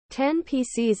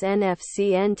10Pcs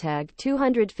NFC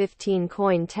Ntag215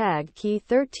 coin tag key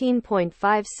 13.56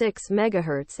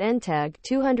 MHz NTAG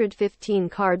 215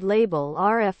 card label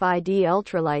RFID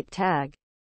ultralight tag.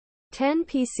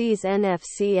 10Pcs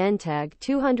NFC Ntag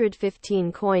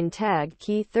 215 coin tag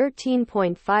key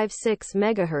 13.56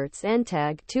 MHz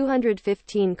NTAG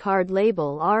 215 card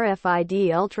label RFID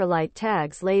ultralight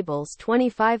tags labels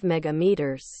 25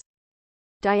 megameters.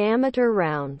 Diameter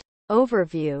round.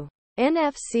 Overview.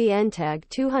 NFC Ntag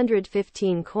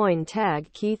 215 coin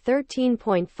tag key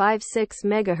 13.56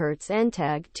 MHz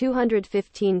NTAG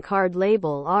 215 card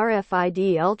label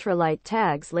RFID ultralight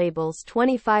tags labels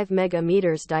 25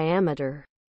 megameters diameter.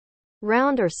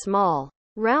 Round or small.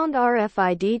 Round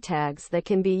RFID tags that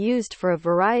can be used for a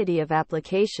variety of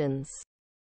applications.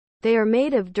 They are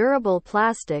made of durable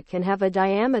plastic and have a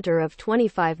diameter of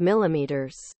 25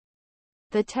 millimeters.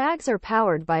 The tags are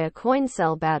powered by a coin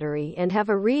cell battery and have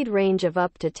a read range of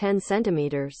up to 10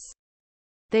 centimeters.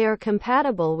 They are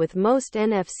compatible with most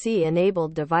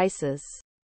NFC-enabled devices,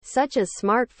 such as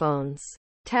smartphones,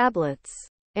 tablets,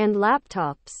 and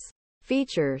laptops.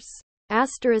 Features.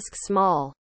 Asterisk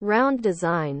small. Round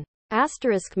design.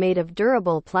 Asterisk made of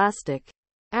durable plastic.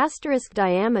 Asterisk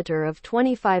diameter of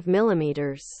 25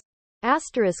 millimeters.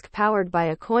 Asterisk powered by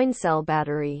a coin cell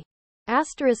battery.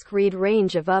 Asterisk read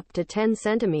range of up to 10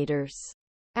 centimeters.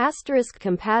 Asterisk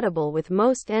compatible with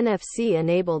most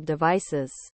NFC-enabled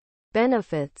devices.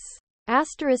 Benefits.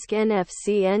 Asterisk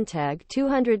NFC Ntag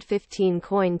 215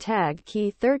 coin tag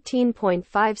key 13.56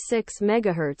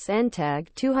 MHz NTAG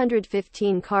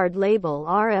 215 card label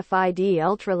RFID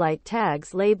ultralight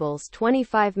tags labels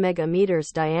 25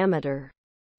 megameters diameter.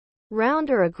 Round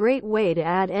are a great way to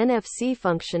add NFC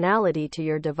functionality to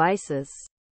your devices.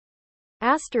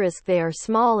 Asterisk they are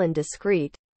small and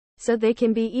discreet, so they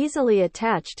can be easily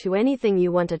attached to anything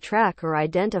you want to track or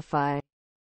identify.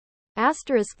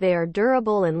 Asterisk they are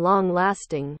durable and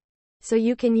long-lasting, so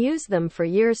you can use them for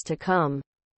years to come.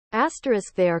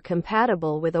 Asterisk they are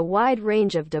compatible with a wide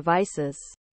range of devices,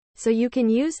 so you can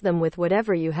use them with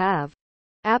whatever you have.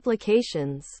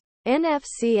 Applications.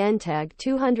 NFC Ntag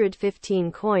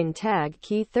 215 coin tag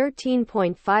key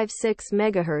 13.56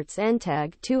 MHz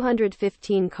NTAG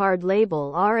 215 card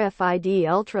label RFID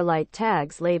ultralight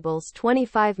tags labels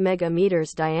 25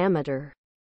 megameters diameter.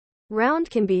 Round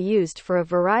can be used for a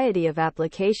variety of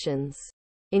applications,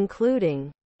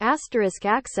 including asterisk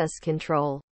access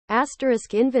control,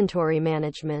 asterisk inventory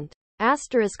management,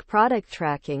 asterisk product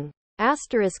tracking,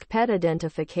 asterisk pet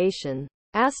identification,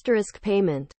 asterisk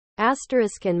payment,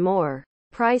 asterisk and more.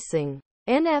 Pricing.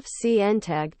 NFC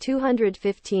Ntag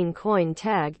 215 coin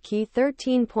tag key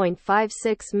 13.56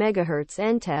 MHz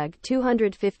NTAG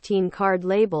 215 card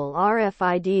label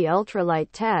RFID ultralight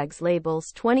tags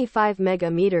labels 25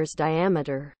 megameters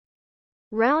diameter.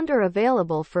 Round are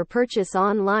available for purchase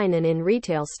online and in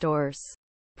retail stores.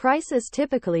 Prices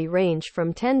typically range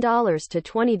from $10 to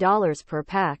 $20 per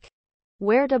pack.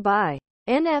 Where to buy?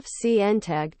 NFC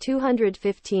Ntag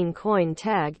 215 coin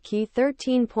tag key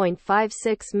 13.56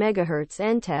 MHz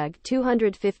NTAG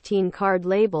 215 card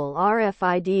label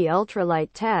RFID ultralight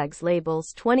tags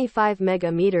labels 25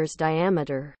 megameters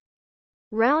diameter.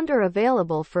 Round are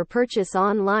available for purchase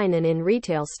online and in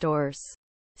retail stores.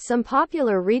 Some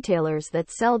popular retailers that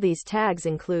sell these tags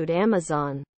include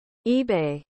Amazon,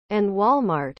 eBay, and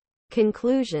Walmart.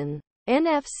 Conclusion.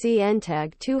 NFC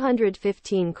Ntag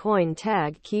 215 coin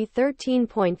tag key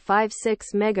 13.56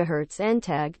 MHz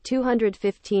NTAG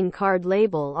 215 card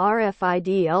label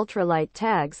RFID ultralight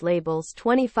tags labels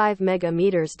 25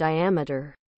 megameters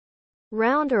diameter.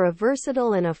 Round are a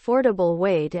versatile and affordable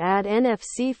way to add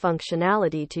NFC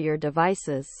functionality to your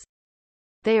devices.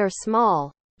 They are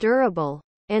small, durable,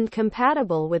 and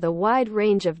compatible with a wide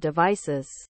range of devices.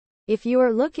 If you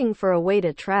are looking for a way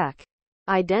to track,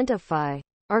 identify,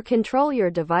 or control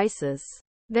your devices,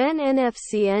 then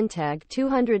NFC Ntag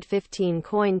 215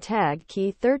 coin tag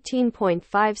key 13.56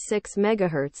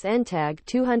 MHz NTAG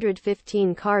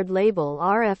 215 card label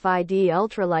RFID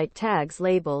ultralight tags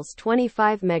labels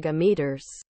 25 megameters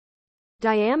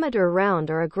diameter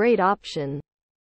round are a great option.